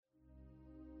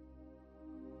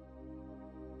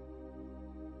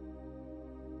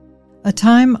a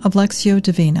time of Lectio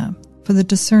Divina for the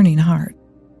discerning heart.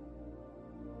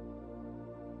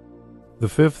 The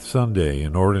fifth Sunday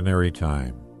in Ordinary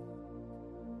Time.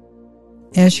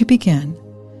 As you begin,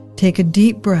 take a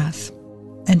deep breath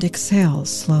and exhale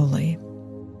slowly.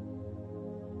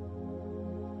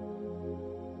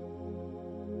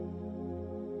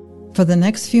 For the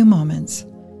next few moments,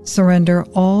 surrender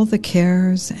all the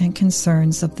cares and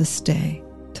concerns of this day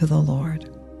to the Lord.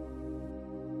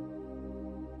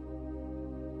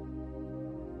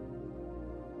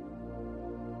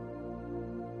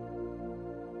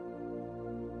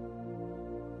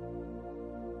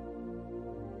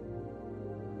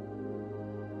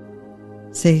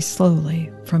 Say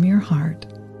slowly from your heart,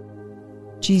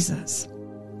 Jesus,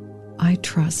 I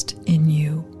trust in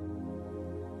you.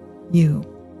 You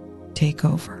take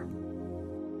over.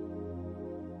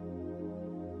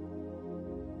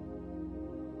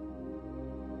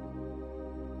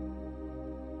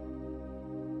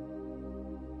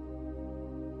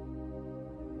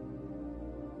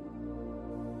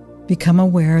 Become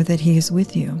aware that He is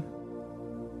with you,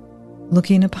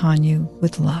 looking upon you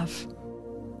with love,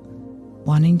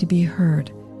 wanting to be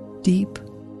heard deep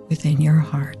within your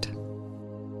heart.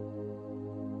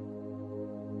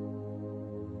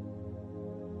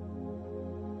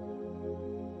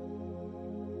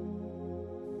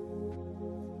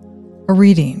 A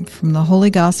reading from the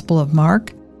Holy Gospel of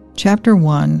Mark, chapter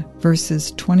 1,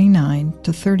 verses 29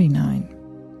 to 39.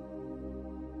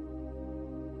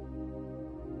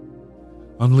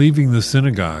 On leaving the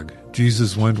synagogue,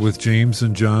 Jesus went with James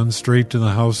and John straight to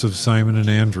the house of Simon and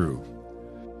Andrew.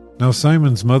 Now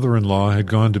Simon's mother-in-law had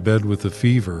gone to bed with a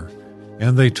fever,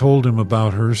 and they told him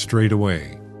about her straight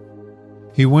away.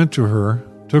 He went to her,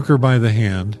 took her by the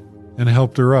hand, and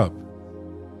helped her up.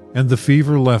 And the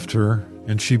fever left her,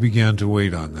 and she began to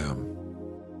wait on them.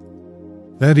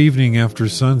 That evening after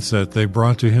sunset they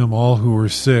brought to him all who were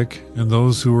sick and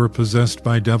those who were possessed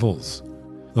by devils.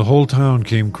 The whole town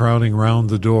came crowding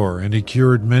round the door, and he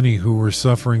cured many who were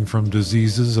suffering from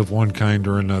diseases of one kind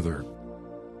or another.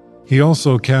 He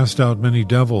also cast out many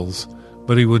devils,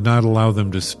 but he would not allow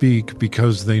them to speak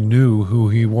because they knew who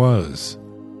he was.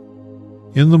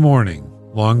 In the morning,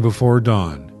 long before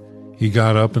dawn, he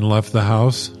got up and left the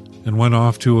house and went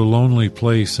off to a lonely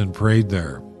place and prayed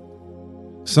there.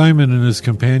 Simon and his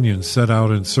companions set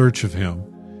out in search of him,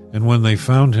 and when they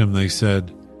found him they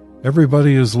said,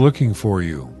 "Everybody is looking for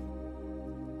you."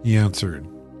 He answered,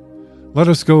 "Let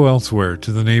us go elsewhere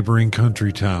to the neighboring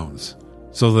country towns,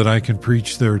 so that I can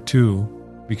preach there too,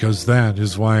 because that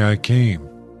is why I came."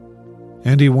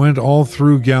 And he went all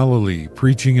through Galilee,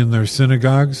 preaching in their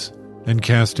synagogues and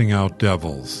casting out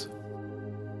devils.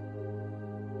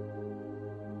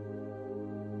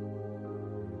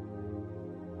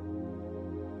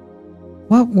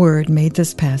 What word made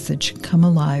this passage come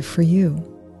alive for you?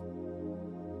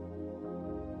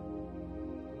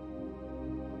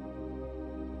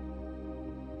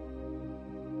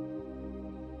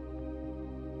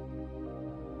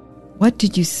 What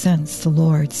did you sense the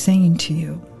Lord saying to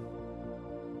you?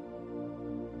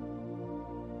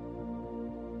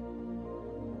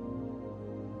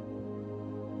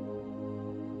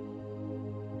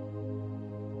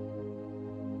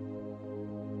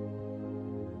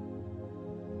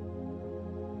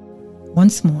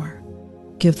 Once more,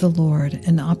 give the Lord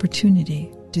an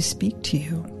opportunity to speak to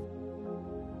you.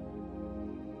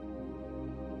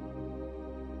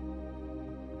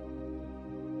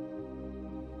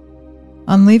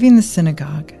 On leaving the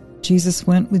synagogue, Jesus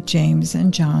went with James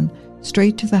and John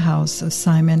straight to the house of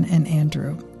Simon and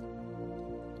Andrew.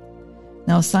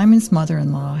 Now Simon's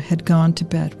mother-in-law had gone to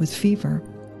bed with fever,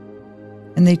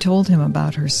 and they told him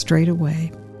about her straight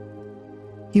away.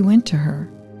 He went to her,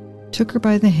 took her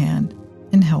by the hand,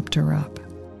 and helped her up.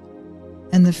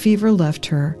 And the fever left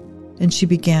her, and she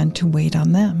began to wait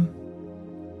on them.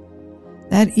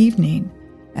 That evening,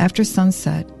 after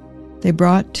sunset, they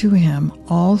brought to him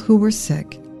all who were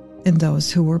sick and those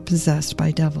who were possessed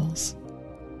by devils.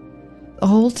 The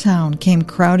whole town came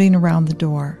crowding around the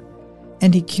door,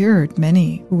 and he cured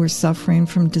many who were suffering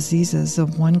from diseases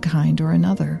of one kind or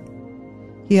another.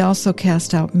 He also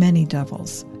cast out many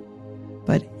devils,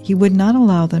 but he would not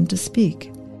allow them to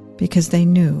speak, because they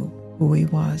knew who he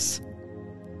was.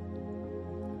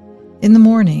 In the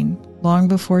morning, long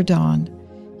before dawn,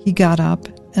 he got up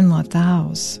and left the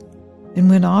house, and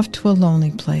went off to a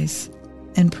lonely place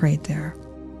and prayed there.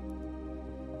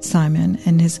 Simon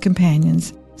and his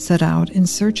companions set out in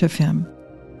search of him,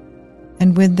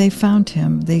 and when they found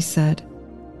him, they said,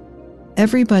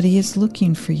 "Everybody is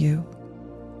looking for you."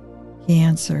 He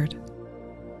answered,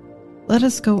 "Let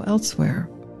us go elsewhere,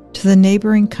 to the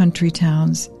neighboring country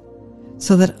towns,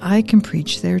 so that I can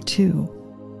preach there too,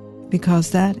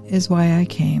 because that is why I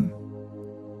came.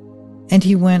 And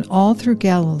he went all through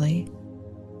Galilee,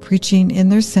 preaching in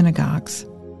their synagogues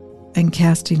and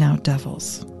casting out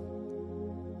devils.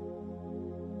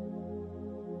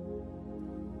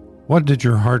 What did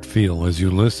your heart feel as you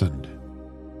listened?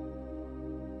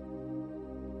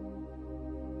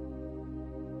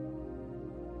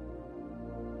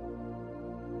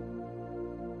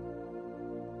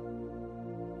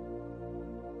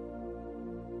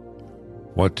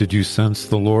 What did you sense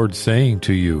the Lord saying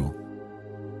to you?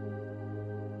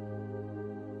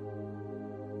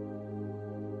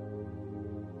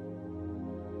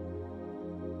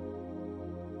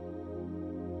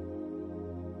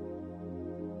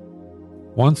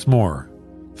 Once more,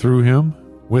 through him,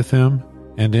 with him,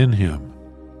 and in him,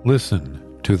 listen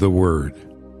to the word.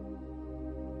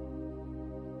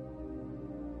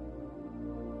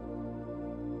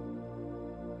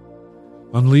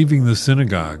 On leaving the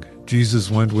synagogue,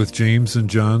 Jesus went with James and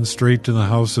John straight to the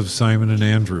house of Simon and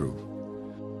Andrew.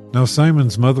 Now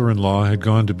Simon's mother-in-law had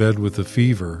gone to bed with a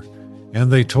fever,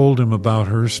 and they told him about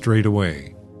her straight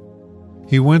away.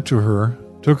 He went to her,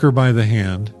 took her by the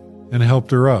hand, and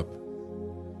helped her up.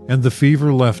 And the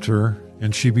fever left her,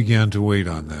 and she began to wait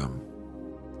on them.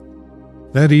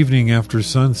 That evening after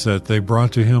sunset they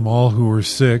brought to him all who were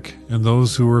sick and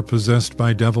those who were possessed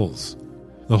by devils.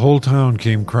 The whole town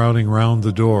came crowding round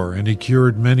the door, and he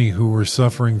cured many who were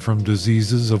suffering from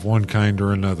diseases of one kind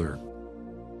or another.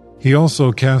 He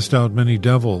also cast out many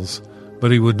devils,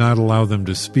 but he would not allow them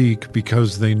to speak,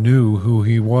 because they knew who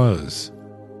he was.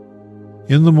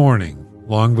 In the morning,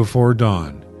 long before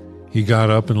dawn, he got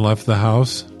up and left the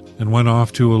house, and went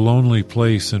off to a lonely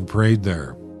place and prayed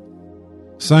there.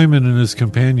 Simon and his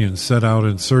companions set out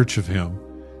in search of him,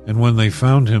 and when they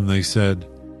found him they said,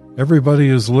 "Everybody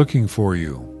is looking for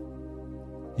you."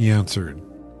 He answered,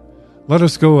 "Let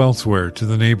us go elsewhere to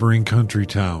the neighboring country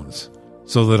towns,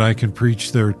 so that I can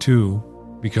preach there too,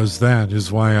 because that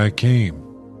is why I came."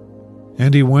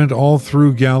 And he went all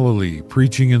through Galilee,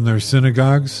 preaching in their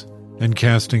synagogues and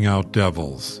casting out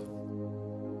devils.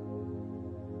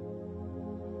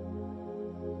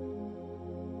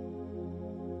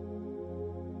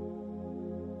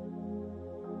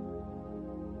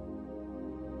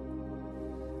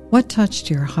 What touched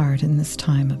your heart in this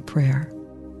time of prayer?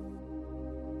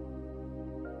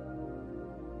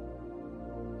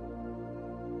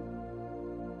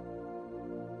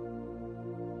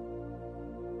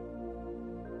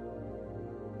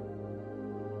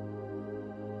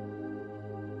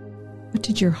 What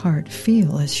did your heart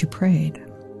feel as you prayed?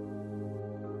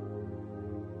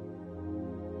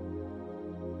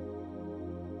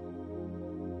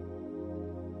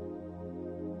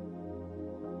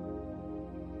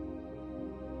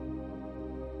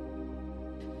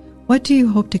 What do you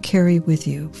hope to carry with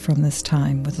you from this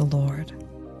time with the Lord?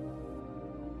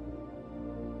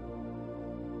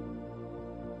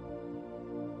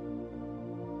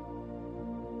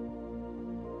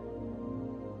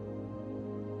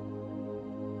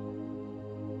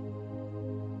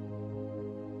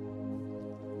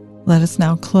 Let us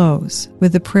now close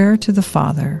with the prayer to the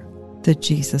Father that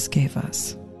Jesus gave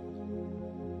us.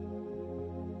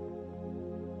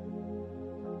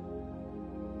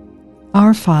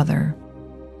 Our Father,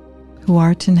 who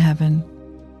art in heaven,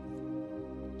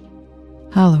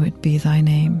 hallowed be thy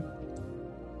name.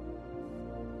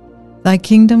 Thy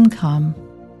kingdom come,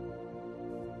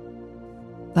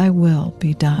 thy will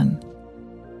be done,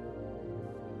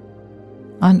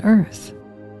 on earth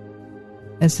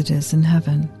as it is in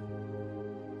heaven.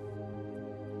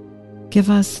 Give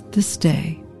us this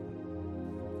day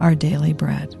our daily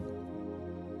bread,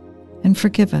 and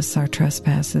forgive us our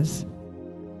trespasses,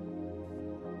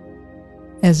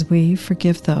 as we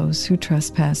forgive those who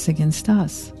trespass against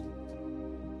us.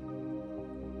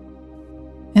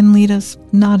 And lead us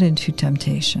not into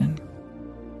temptation,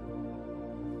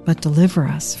 but deliver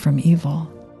us from evil.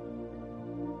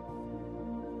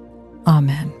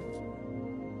 Amen.